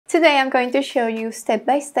Today I'm going to show you step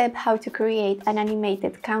by step how to create an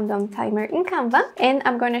animated countdown timer in Canva, and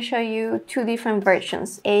I'm going to show you two different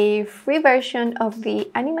versions. A free version of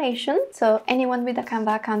the animation, so anyone with a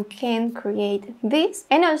Canva account can create this,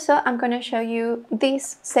 and also I'm going to show you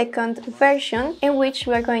this second version in which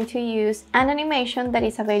we're going to use an animation that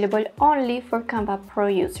is available only for Canva Pro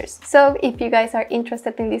users. So if you guys are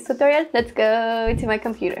interested in this tutorial, let's go to my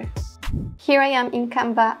computer. Here I am in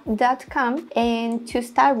canva.com, and to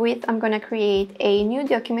start with I'm gonna create a new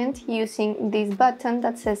document using this button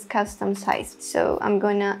that says custom size. So I'm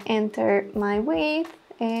gonna enter my width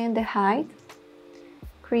and the height,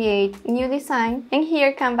 create new design, and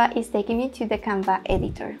here Canva is taking me to the Canva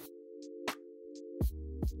editor.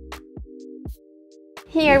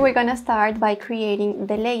 Here we're gonna start by creating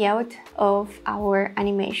the layout of our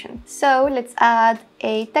animation. So let's add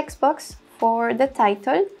a text box for the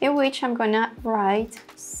title, in which I'm gonna write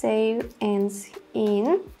sale ends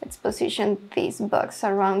in. Let's position this box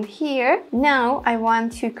around here. Now I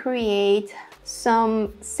want to create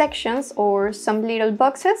some sections or some little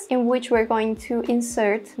boxes in which we're going to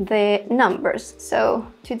insert the numbers. So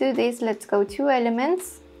to do this, let's go to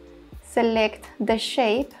elements, select the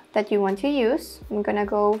shape that you want to use. I'm gonna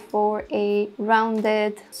go for a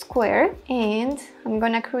rounded square, and I'm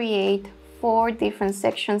gonna create 4 different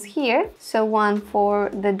sections here. So one for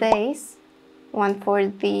the days, one for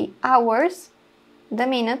the hours, the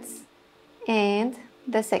minutes, and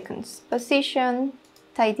the seconds. Position,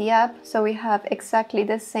 tidy up, so we have exactly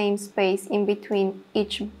the same space in between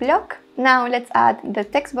each block. Now let's add the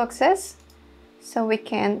text boxes, so we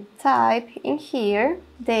can type in here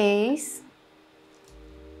days,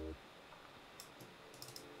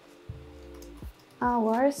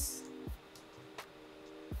 hours,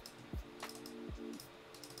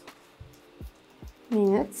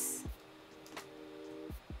 minutes,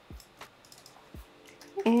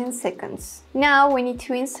 and seconds. Now we need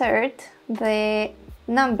to insert the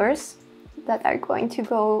numbers that are going to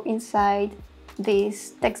go inside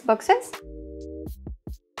these text boxes.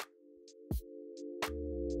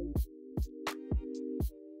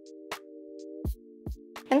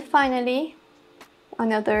 And finally,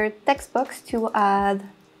 another text box to add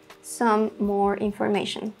some more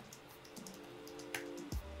information.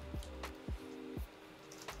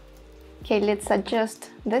 Okay, let's adjust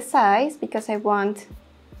the size because I want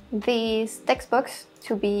this text box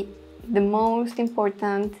to be the most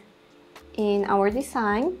important in our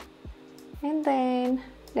design. And then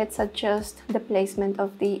let's adjust the placement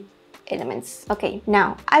of the elements. Okay,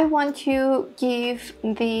 now I want to give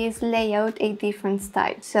this layout a different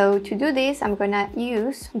style. So to do this, I'm gonna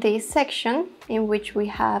use this section in which we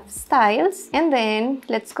have styles, and then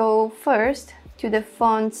let's go first to the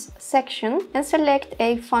fonts section and select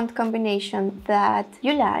a font combination that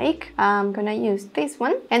you like. I'm gonna use this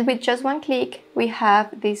one, and with just one click we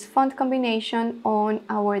have this font combination on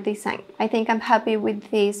our design. I think I'm happy with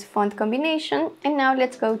this font combination, and now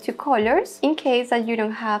let's go to colors in case that you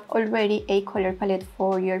don't have already a color palette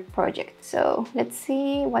for your project. So let's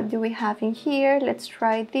see, what do we have in here? Let's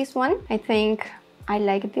try this one. I think I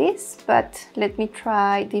like this, but let me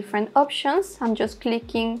try different options. I'm just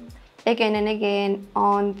clicking again and again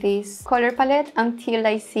on this color palette until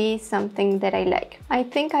I see something that I like. I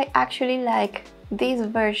think I actually like this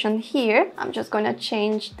version here. I'm just gonna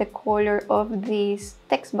change the color of these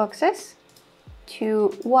text boxes to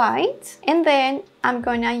white, and then I'm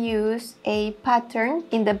gonna use a pattern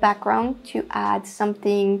in the background to add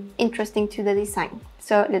something interesting to the design.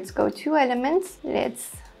 So let's go to elements,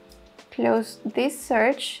 let's close this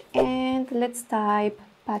search, and let's type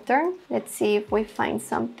pattern. Let's see if we find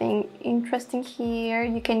something interesting here.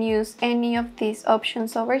 You can use any of these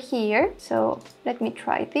options over here. So let me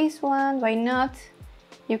try this one, why not?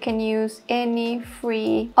 You can use any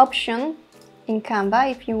free option in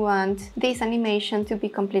Canva if you want this animation to be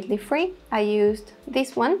completely free. I used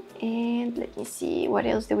this one, and let me see what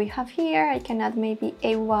else do we have here. I can add maybe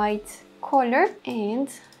a white color, and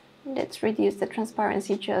let's reduce the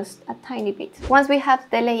transparency just a tiny bit. Once we have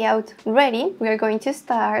the layout ready, we are going to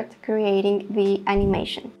start creating the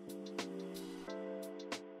animation.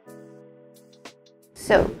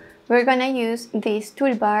 So we're gonna use this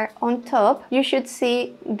toolbar on top. You should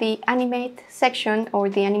see the animate section or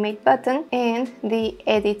the animate button and the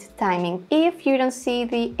edit timing. If you don't see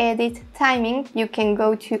the edit timing, you can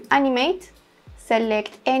go to animate,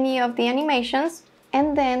 select any of the animations,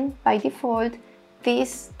 and then by default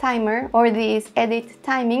this timer or this edit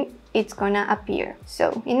timing, it's gonna appear.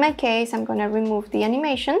 So in my case, I'm gonna remove the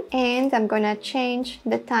animation and I'm gonna change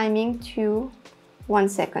the timing to 1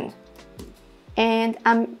 second. and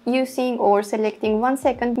I'm using or selecting 1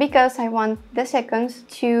 second because I want the seconds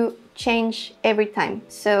to change every time.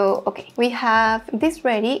 So okay, we have this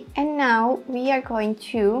ready, and now we are going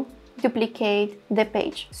to duplicate the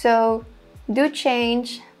page. So do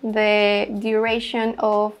change the duration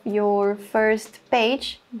of your first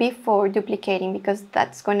page before duplicating, because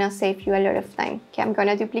that's gonna save you a lot of time. Okay, I'm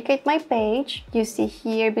gonna duplicate my page. You see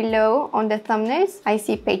here below on the thumbnails, I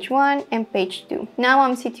see page 1 and page 2. Now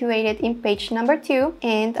I'm situated in page number 2,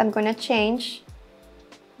 and I'm gonna change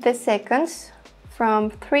the seconds from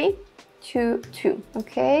 3 to 2,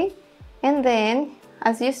 okay? And then,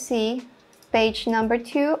 as you see, page number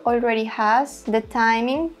 2 already has the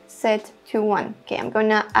timing set to 1. Okay, I'm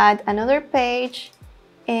gonna add another page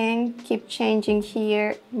and keep changing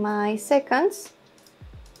here my seconds.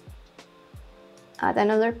 Add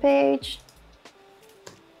another page.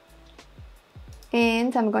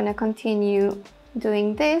 And I'm gonna continue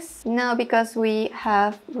doing this. Now, because we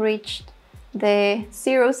have reached the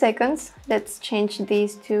 0 seconds, let's change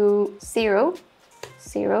this to 0,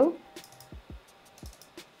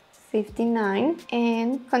 59,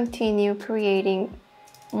 and continue creating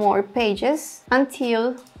more pages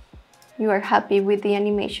until you are happy with the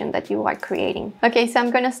animation that you are creating. Okay, so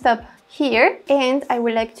I'm gonna stop here, and I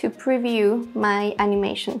would like to preview my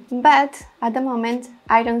animation, but at the moment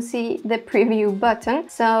I don't see the preview button,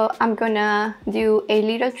 so I'm gonna do a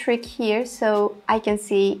little trick here so I can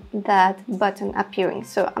see that button appearing.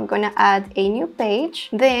 So I'm gonna add a new page,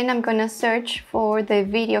 then I'm gonna search for the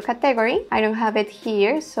video category. I don't have it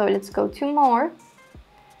here, so let's go to more,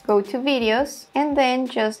 go to videos, and then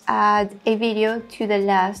just add a video to the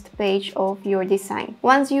last page of your design.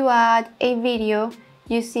 Once you add a video,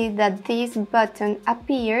 you see that this button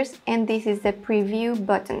appears, and this is the preview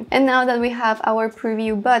button. And now that we have our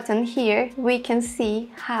preview button here, we can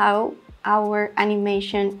see how our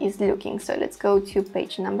animation is looking. So let's go to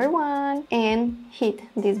page number 1 and hit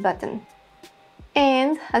this button.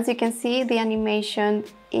 And as you can see, the animation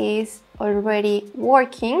is already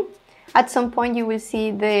working. At some point you will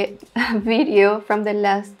see the video from the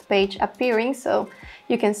last page appearing, so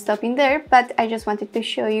you can stop in there, but I just wanted to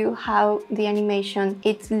show you how the animation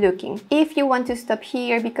is looking. If you want to stop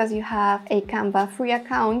here because you have a Canva free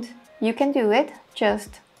account, you can do it.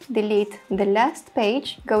 Just delete the last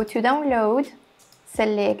page, go to download,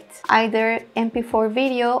 select either MP4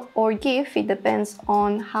 video or GIF, it depends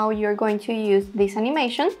on how you're going to use this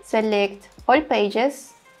animation. Select all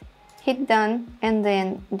pages, hit done, and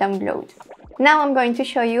then download. Now I'm going to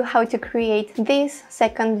show you how to create this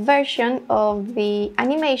second version of the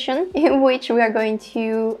animation, in which we are going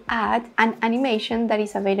to add an animation that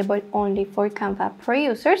is available only for Canva Pro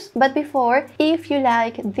users. But before, if you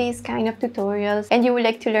like this kind of tutorials and you would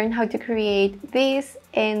like to learn how to create this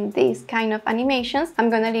and this kind of animations,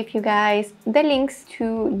 I'm gonna leave you guys the links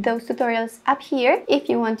to those tutorials up here if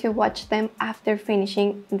you want to watch them after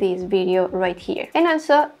finishing this video right here. And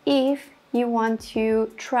also, if you want to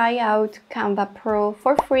try out Canva Pro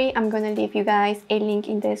for free, I'm gonna leave you guys a link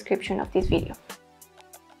in the description of this video.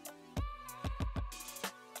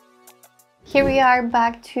 Here we are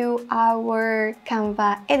back to our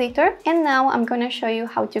Canva editor, and now I'm gonna show you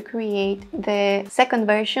how to create the second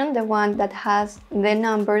version, the one that has the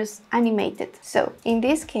numbers animated. So in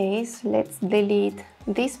this case, let's delete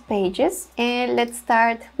these pages and let's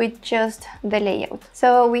start with just the layout.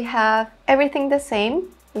 So we have everything the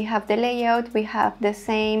same. We have the layout, we have the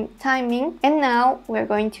same timing, and now we're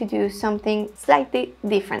going to do something slightly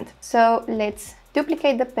different. So let's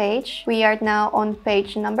duplicate the page. We are now on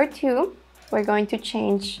page number 2. We're going to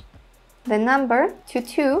change the number to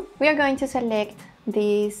 2. We are going to select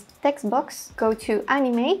this text box, go to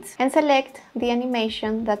animate, and select the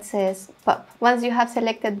animation that says pop. Once you have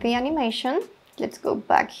selected the animation, let's go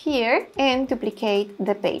back here and duplicate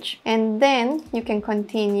the page. And then you can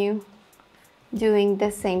continue doing the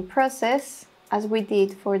same process as we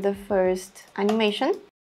did for the first animation.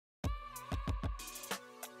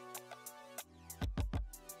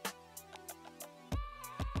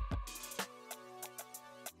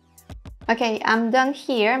 Okay, I'm done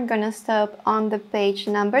here. I'm gonna stop on the page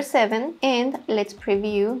number 7 and let's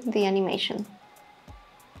preview the animation.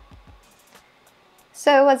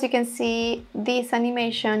 So as you can see, this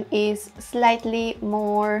animation is slightly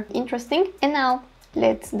more interesting, and now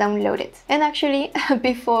let's download it. And actually,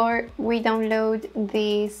 before we download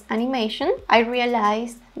this animation, I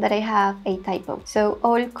realized that I have a typo. So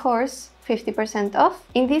all course 50% off.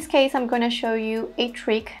 In this case, I'm gonna show you a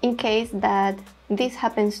trick in case that this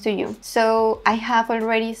happens to you. So I have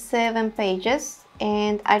already 7 pages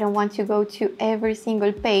and I don't want to go to every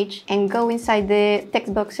single page and go inside the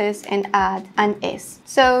text boxes and add an S.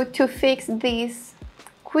 So to fix this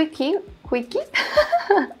quickie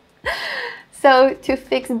so to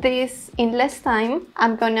fix this in less time,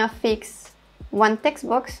 I'm gonna fix one text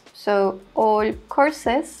box, so all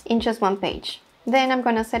courses in just one page. Then I'm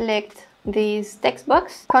gonna select this text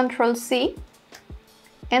box, Ctrl C,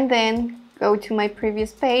 and then go to my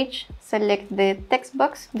previous page, select the text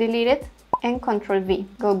box, delete it, and Ctrl V.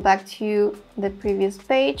 Go back to the previous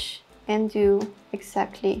page and do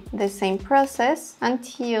exactly the same process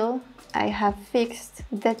until I have fixed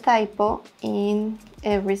the typo in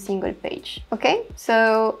every single page. Okay,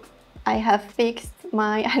 so I have fixed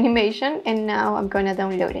my animation and now I'm gonna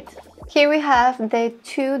download it. Here we have the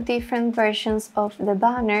two different versions of the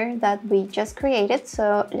banner that we just created.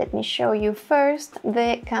 So let me show you first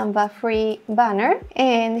the Canva free banner,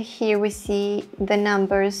 and here we see the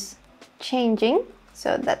numbers changing,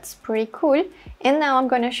 so that's pretty cool. And now I'm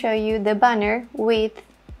gonna show you the banner with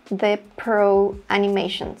the Pro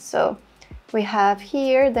animation. So we have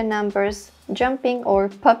here the numbers jumping or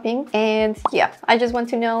popping, and yeah, I just want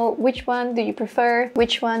to know which one do you prefer,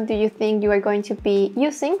 which one do you think you are going to be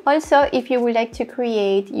using. Also, if you would like to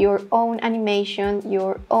create your own animation,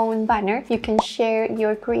 your own banner, you can share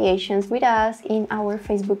your creations with us in our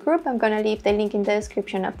Facebook group. I'm gonna leave the link in the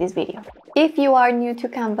description of this video. If you are new to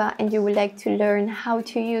Canva and you would like to learn how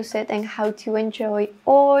to use it and how to enjoy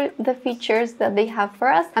all the features that they have for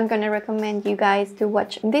us, I'm gonna recommend you guys to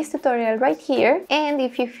watch this tutorial right here. And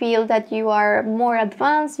if you feel that you are more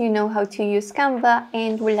advanced, you know how to use Canva,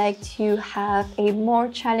 and would like to have a more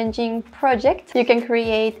challenging project, you can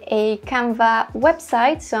create a Canva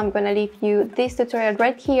website. So I'm gonna leave you this tutorial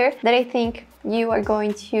right here that I think you are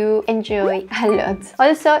going to enjoy a lot.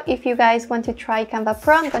 Also, if you guys want to try Canva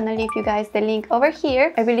Pro, I'm gonna leave you guys the link over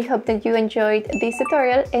here. I really hope that you enjoyed this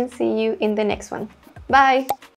tutorial and see you in the next one. Bye!